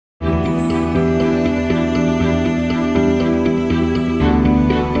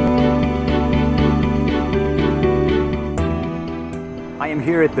I'm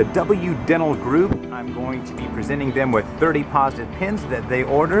here at the W Dental Group. I'm going to be presenting them with 30 positive pins that they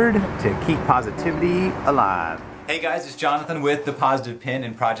ordered to keep positivity alive. Hey guys, it's Jonathan with The Positive Pin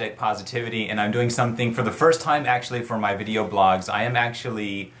and Project Positivity, and I'm doing something for the first time actually for my video blogs. I am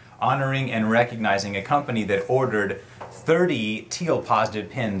actually honoring and recognizing a company that ordered 30 teal positive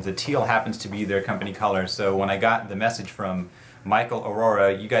pins. The teal happens to be their company color, so when I got the message from Michael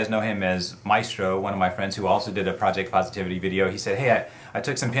Aurora, you guys know him as Maestro, one of my friends who also did a Project Positivity video. He said, hey, I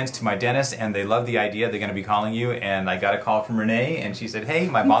took some pins to my dentist and they love the idea, they're going to be calling you. And I got a call from Renee and she said, hey,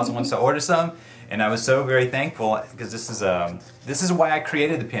 my boss wants to order some. And I was so very thankful because this is why I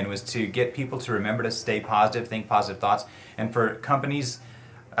created the pin, was to get people to remember to stay positive, think positive thoughts. And for companies,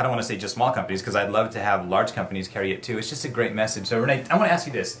 I don't want to say just small companies because I'd love to have large companies carry it too. It's just a great message. So Renee, I want to ask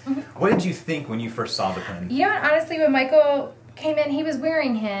you this. What did you think when you first saw the pin? You know, honestly, when Michael came in, he was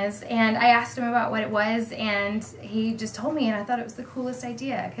wearing his, and I asked him about what it was, and he just told me, and I thought it was the coolest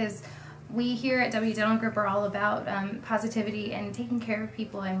idea, because we here at W Dental Group are all about positivity and taking care of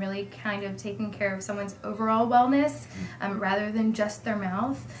people and really kind of taking care of someone's overall wellness rather than just their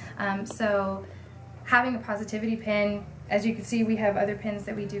mouth. So having a positivity pin, as you can see, we have other pins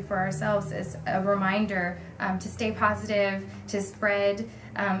that we do for ourselves as a reminder to stay positive, to spread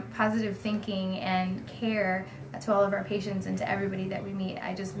positive thinking and care to all of our patients and to everybody that we meet.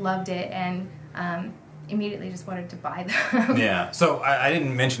 I just loved it and immediately just wanted to buy them. Yeah, so I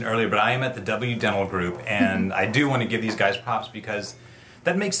didn't mention earlier, but I am at the W Dental Group, and I do want to give these guys props because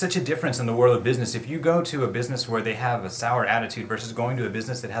that makes such a difference in the world of business. If you go to a business where they have a sour attitude versus going to a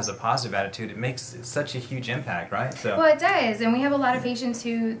business that has a positive attitude, it makes such a huge impact, right? So. Well, it does, and we have a lot of patients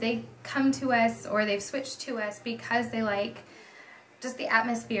who they come to us or they've switched to us because they like just the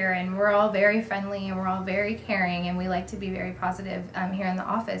atmosphere, and we're all very friendly and we're all very caring, and we like to be very positive here in the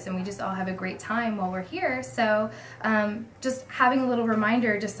office, and we just all have a great time while we're here. So just having a little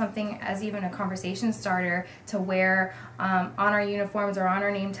reminder, just something as even a conversation starter to wear on our uniforms or on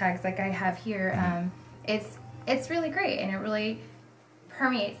our name tags like I have here, it's really great, and it really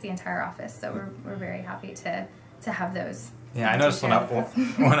permeates the entire office. So we're very happy to have those. Yeah, I noticed when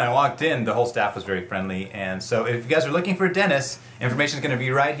I walked in, the whole staff was very friendly, and so if you guys are looking for a dentist, information is going to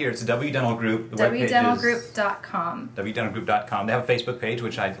be right here. It's the W Dental Group. WDentalGroup.com. WDentalGroup.com. They have a Facebook page,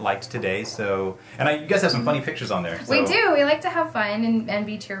 which I liked today. So, and you guys have some funny pictures on there. So. We do. We like to have fun and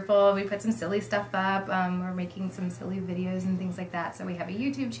be cheerful. We put some silly stuff up. We're making some silly videos and things like that. So we have a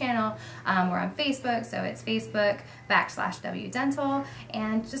YouTube channel. We're on Facebook, so it's Facebook.com/W Dental,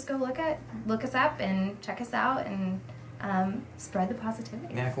 and just go look us up and check us out and spread the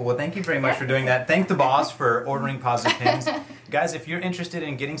positivity. Yeah, cool. Well, thank you very much for doing that. Thank the boss for ordering positive pins. Guys, if you're interested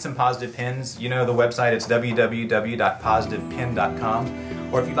in getting some positive pins, you know the website, it's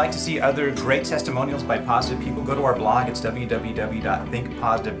www.positivepin.com. Or if you'd like to see other great testimonials by positive people, go to our blog. It's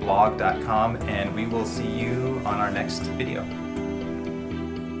www.thinkpositiveblog.com, and we will see you on our next video.